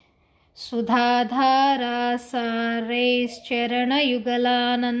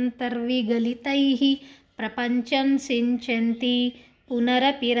सुधाधारासारैश्चरणयुगलानन्तर्विगलितैः प्रपञ्चं सिञ्चन्ति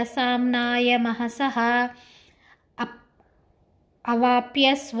पुनरपि रसाम्नाय महसः अवाप्य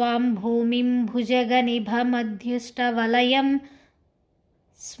स्वां भूमिं भुजगनिभमध्युष्टवलयं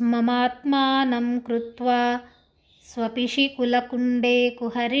स्ममात्मानं कृत्वा स्वपिषि कुलकुण्डे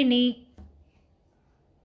कुहरिणि